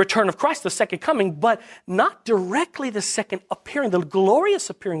of the return of Christ, the second coming, but not directly the second appearing, the glorious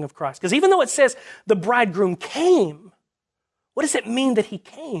appearing of Christ. Because even though it says the bridegroom came, what does it mean that he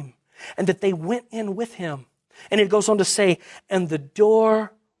came and that they went in with him? And it goes on to say, and the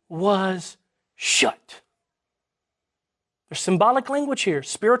door was shut. There's symbolic language here,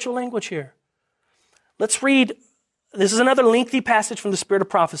 spiritual language here. Let's read, this is another lengthy passage from the Spirit of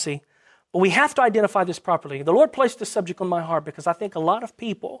Prophecy, but we have to identify this properly. The Lord placed this subject on my heart because I think a lot of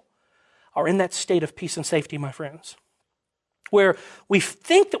people are in that state of peace and safety, my friends, where we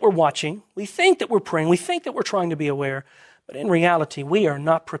think that we're watching, we think that we're praying, we think that we're trying to be aware, but in reality, we are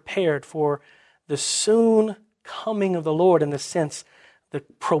not prepared for the soon coming of the Lord in the sense the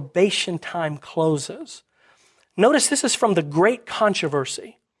probation time closes. Notice this is from the Great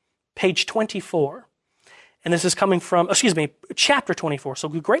Controversy, page 24. And this is coming from, chapter 24. So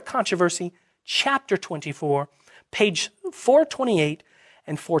Great Controversy, chapter 24, page 428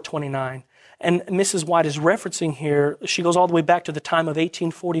 and 429. And Mrs. White is referencing here, she goes all the way back to the time of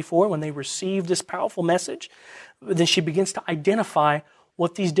 1844 when they received this powerful message. Then she begins to identify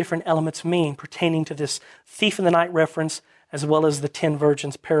what these different elements mean pertaining to this thief in the night reference as well as the 10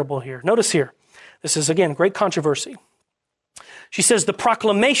 virgins parable here. Notice here, this is again Great Controversy. She says, the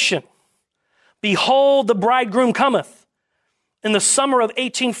proclamation, behold, the bridegroom cometh, in the summer of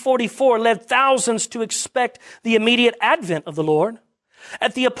 1844 led thousands to expect the immediate advent of the Lord.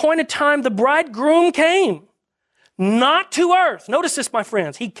 At the appointed time, the bridegroom came, not to earth. Notice this, my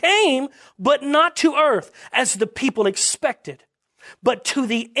friends. He came, but not to earth, as the people expected, but to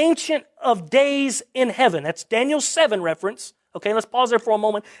the Ancient of Days in heaven. That's Daniel 7 reference. Okay, let's pause there for a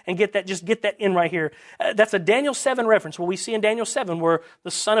moment and get that in right here. That's a Daniel 7 reference, where we see in Daniel 7 where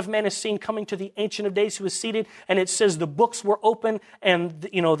the Son of Man is seen coming to the Ancient of Days who is seated, and it says the books were open and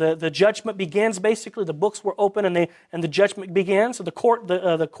the judgment begins. Basically, the books were open and the judgment began. So the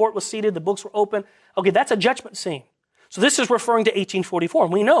court was seated, the books were open. Okay, that's a judgment scene. So this is referring to 1844.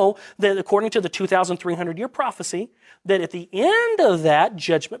 And we know that according to the 2,300-year prophecy, that at the end of that,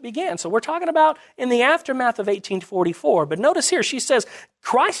 judgment began. So we're talking about in the aftermath of 1844. But notice here, she says,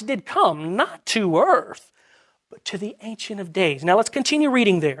 Christ did come not to earth, but to the Ancient of Days. Now let's continue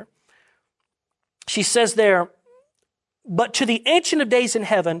reading there. She says there, but to the Ancient of Days in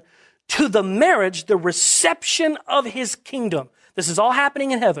heaven, to the marriage, the reception of his kingdom. This is all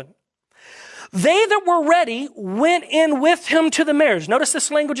happening in heaven. They that were ready went in with him to the marriage. Notice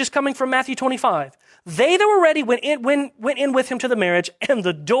this language is coming from Matthew 25. They that were ready went in with him to the marriage, and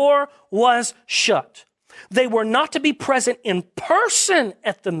the door was shut. They were not to be present in person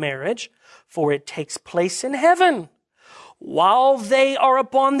at the marriage, for it takes place in heaven. While they are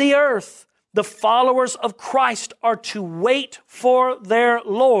upon the earth, the followers of Christ are to wait for their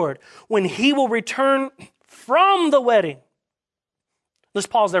Lord when he will return from the wedding. Let's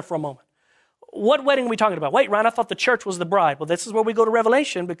pause there for a moment. What wedding are we talking about? Wait, Ryan, I thought the church was the bride. Well, this is where we go to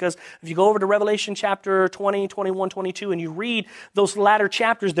Revelation, because if you go over to Revelation chapter 20, 21, 22, and you read those latter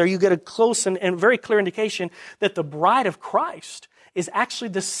chapters there, you get a close and very clear indication that the bride of Christ is actually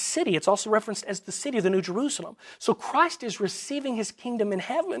the city. It's also referenced as the city of the New Jerusalem. So Christ is receiving his kingdom in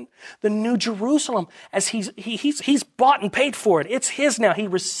heaven, the New Jerusalem, as he's bought and paid for it. It's his now. He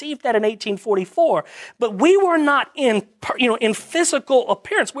received that in 1844. But we were not in physical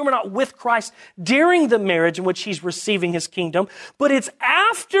appearance. We were not with Christ during the marriage in which he's receiving his kingdom. But it's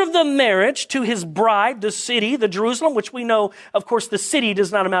after the marriage to his bride, the city, the Jerusalem, which we know, of course, the city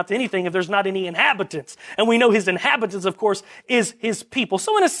does not amount to anything if there's not any inhabitants. And we know his inhabitants, of course, is his people.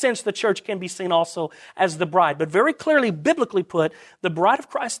 So in a sense, the church can be seen also as the bride. But very clearly, biblically put, the bride of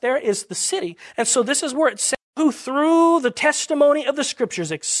Christ there is the city. And so this is where it says, who through the testimony of the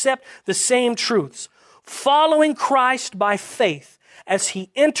scriptures accept the same truths, following Christ by faith, as he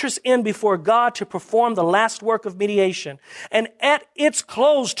enters in before God to perform the last work of mediation, and at its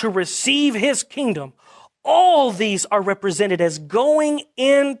close to receive his kingdom. All these are represented as going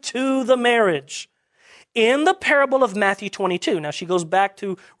into the marriage. In the parable of Matthew 22, now she goes back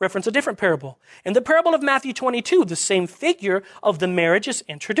to reference a different parable. In the parable of Matthew 22, the same figure of the marriage is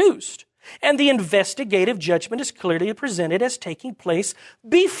introduced. And the investigative judgment is clearly presented as taking place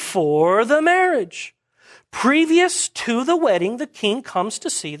before the marriage. Previous to the wedding, the king comes to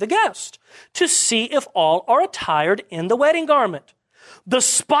see the guest, to see if all are attired in the wedding garment. The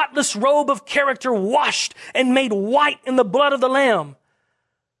spotless robe of character washed and made white in the blood of the Lamb.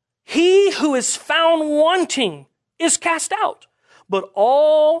 He who is found wanting is cast out. But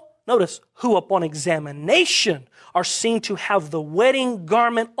all, notice, who upon examination are seen to have the wedding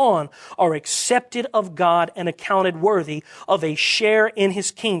garment on are accepted of God and accounted worthy of a share in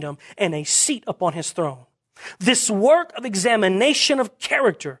his kingdom and a seat upon his throne. This work of examination of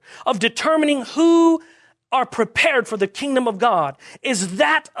character, of determining who are prepared for the kingdom of God, is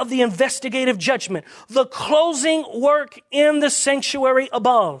that of the investigative judgment, the closing work in the sanctuary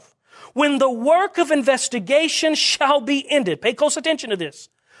above. When the work of investigation shall be ended, pay close attention to this.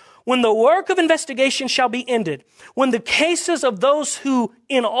 When the work of investigation shall be ended, when the cases of those who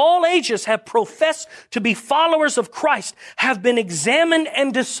in all ages have professed to be followers of Christ have been examined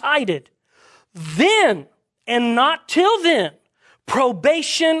and decided, then, and not till then,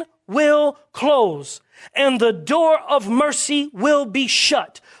 probation will close and the door of mercy will be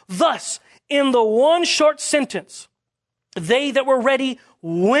shut. Thus, in the one short sentence, they that were ready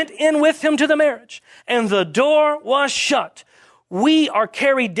went in with him to the marriage, and the door was shut. We are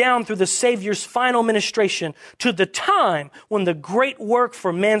carried down through the Savior's final ministration to the time when the great work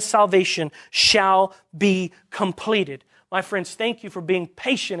for man's salvation shall be completed. My friends, thank you for being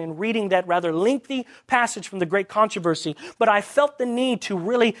patient in reading that rather lengthy passage from the Great Controversy. But I felt the need to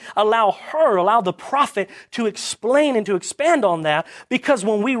really allow the prophet to explain and to expand on that. Because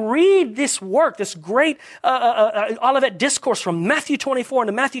when we read this work, this great Olivet discourse from Matthew 24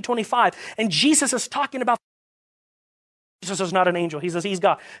 into Matthew 25, and Jesus is talking about Jesus is not an angel. He says he's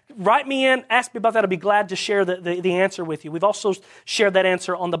God. Write me in, ask me about that. I'll be glad to share the answer with you. We've also shared that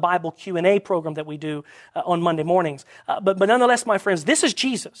answer on the Bible Q&A program that we do on Monday mornings. But nonetheless, my friends, this is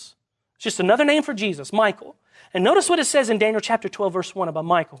Jesus. It's just another name for Jesus, Michael. And notice what it says in Daniel chapter 12, verse 1 about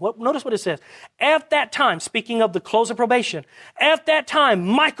Michael. Notice what it says. At that time, speaking of the close of probation, at that time,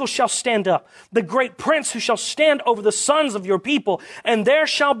 Michael shall stand up, the great prince who shall stand over the sons of your people, and there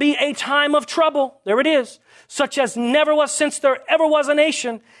shall be a time of trouble. There it is. Such as never was since there ever was a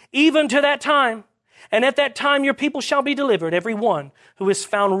nation, even to that time. And at that time your people shall be delivered, every one who is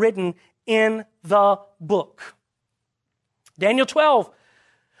found written in the book. Daniel 12,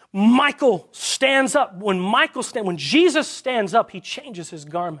 Michael stands up. When Jesus stands up, he changes his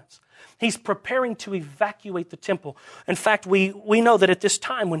garments. He's preparing to evacuate the temple. In fact, we know that at this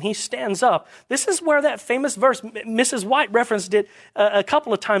time when he stands up, this is where that famous verse, Mrs. White referenced it a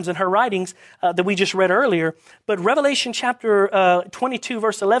couple of times in her writings that we just read earlier. But Revelation chapter 22,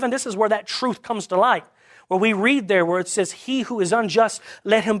 verse 11, this is where that truth comes to light. Where we read there where it says, he who is unjust,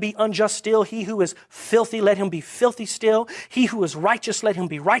 let him be unjust still. He who is filthy, let him be filthy still. He who is righteous, let him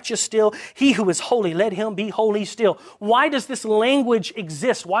be righteous still. He who is holy, let him be holy still. Why does this language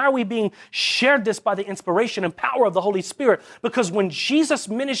exist? Why are we being shared this by the inspiration and power of the Holy Spirit? Because when Jesus'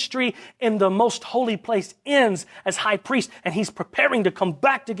 ministry in the most holy place ends as high priest and he's preparing to come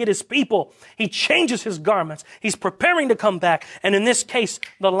back to get his people, he changes his garments. He's preparing to come back. And in this case,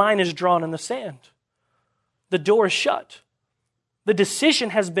 the line is drawn in the sand. The door is shut. The decision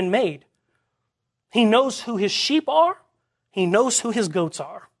has been made. He knows who his sheep are. He knows who his goats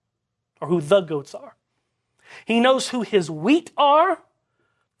are, or who the goats are. He knows who his wheat are,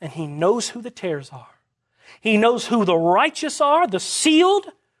 and he knows who the tares are. He knows who the righteous are, the sealed,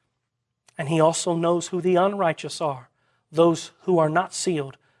 and he also knows who the unrighteous are, those who are not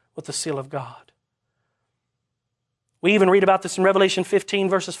sealed with the seal of God. We even read about this in Revelation 15,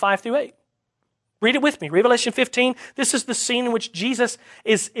 verses 5 through 8. Read it with me. Revelation 15, this is the scene in which Jesus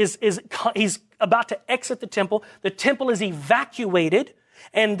he's about to exit the temple. The temple is evacuated,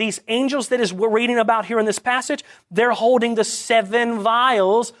 and these angels that we're reading about here in this passage, they're holding the 7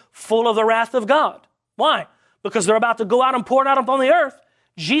 vials full of the wrath of God. Why? Because they're about to go out and pour it out upon the earth.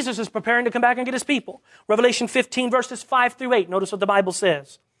 Jesus is preparing to come back and get his people. Revelation 15, verses 5 through 8. Notice what the Bible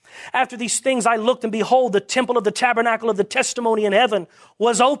says. After these things I looked, and behold, the temple of the tabernacle of the testimony in heaven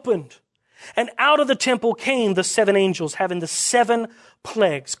was opened. And out of the temple came the 7 angels, having the 7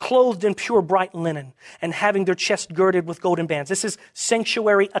 plagues, clothed in pure bright linen, and having their chests girded with golden bands. This is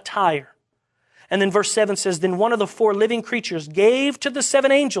sanctuary attire. And then verse 7 says, then one of the 4 living creatures gave to the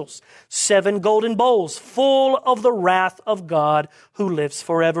 7 angels 7 golden bowls full of the wrath of God who lives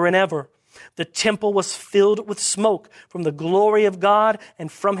forever and ever. The temple was filled with smoke from the glory of God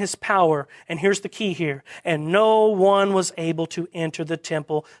and from his power. And here's the key here. And no one was able to enter the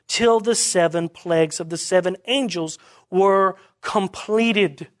temple till the 7 plagues of the 7 angels were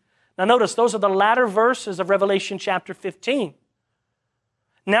completed. Now notice, those are the latter verses of Revelation chapter 15.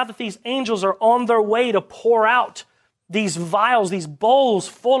 Now that these angels are on their way to pour out these vials, these bowls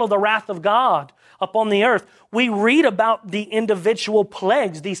full of the wrath of God upon the earth, we read about the individual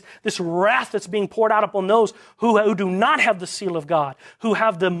plagues, this wrath that's being poured out upon those who do not have the seal of God, who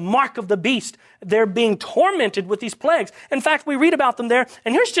have the mark of the beast. They're being tormented with these plagues. In fact, we read about them there,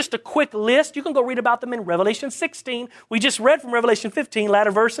 and here's just a quick list. You can go read about them in Revelation 16. We just read from Revelation 15,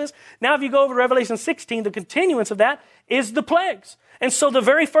 latter verses. Now if you go over to Revelation 16, the continuance of that is the plagues. And so the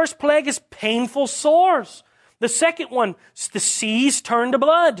very first plague is painful sores. The second one, the seas turn to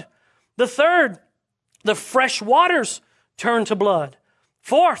blood. The third, the fresh waters turn to blood.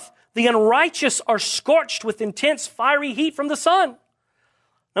 Fourth, the unrighteous are scorched with intense fiery heat from the sun.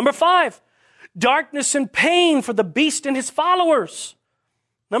 Number 5, darkness and pain for the beast and his followers.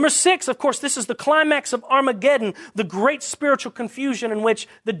 Number 6, of course, this is the climax of Armageddon, the great spiritual confusion in which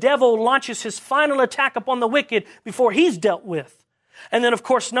the devil launches his final attack upon the wicked before he's dealt with. And then, of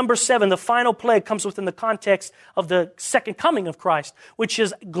course, number 7, the final plague comes within the context of the second coming of Christ, which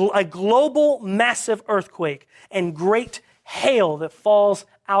is a global massive earthquake and great hail that falls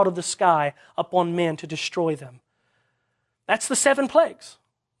out of the sky upon men to destroy them. That's the 7 plagues.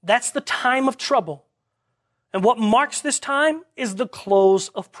 That's the time of trouble. And what marks this time is the close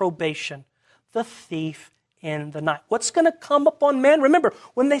of probation, the thief in the night. What's going to come upon man? Remember,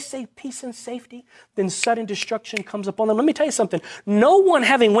 when they say peace and safety, then sudden destruction comes upon them. Let me tell you something. No one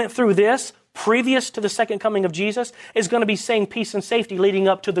having went through this previous to the second coming of Jesus is going to be saying peace and safety leading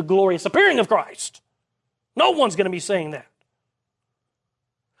up to the glorious appearing of Christ. No one's going to be saying that.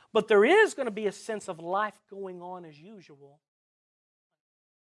 But there is going to be a sense of life going on as usual.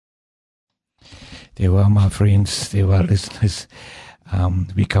 They were my friends, they were listeners.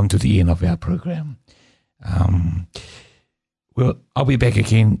 We come to the end of our program. Well, I'll be back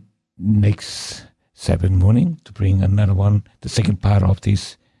again next Sabbath morning to bring another one, the second part of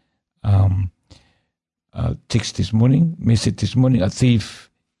this text this morning, message this morning, a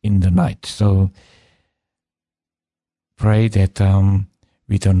thief in the night. So pray that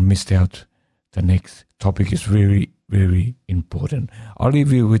we don't miss out. The next topic is very, very important. I'll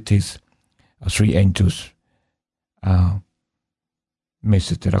leave you with this 3 angels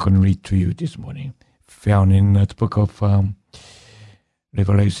message that I can read to you this morning, found in the book of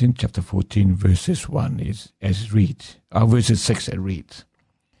Revelation chapter 14 verses 1 is as it reads, verses 6 it reads.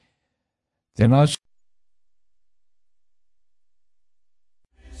 Then I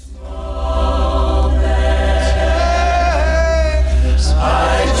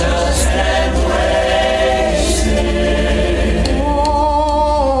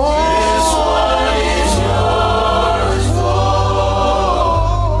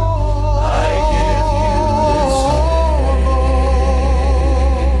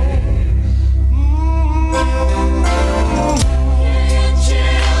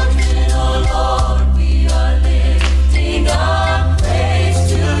Children, oh Lord.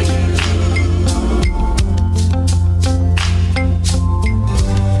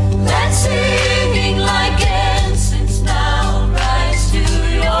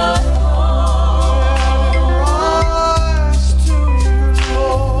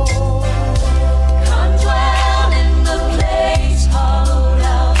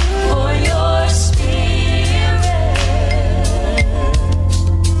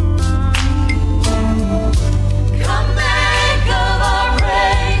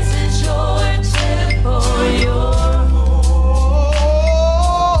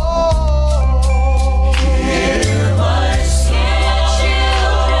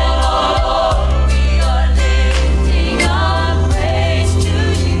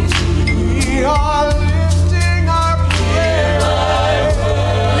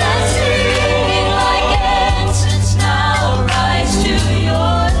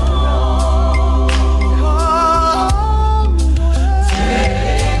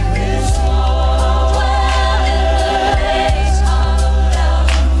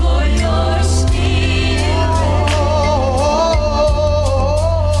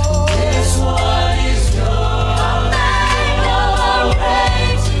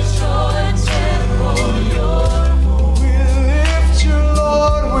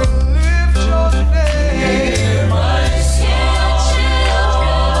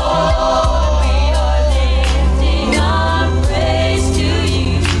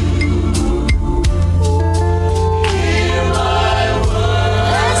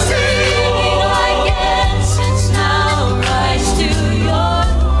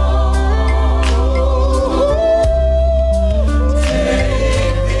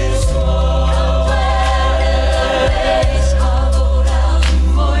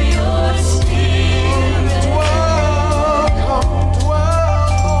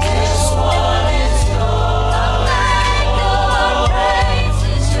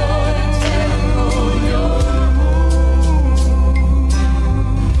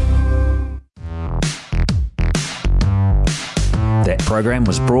 program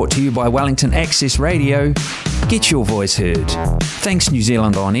was brought to you by Wellington Access Radio. Get your voice heard. Thanks New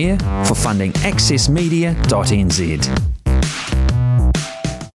Zealand On Air for funding accessmedia.nz.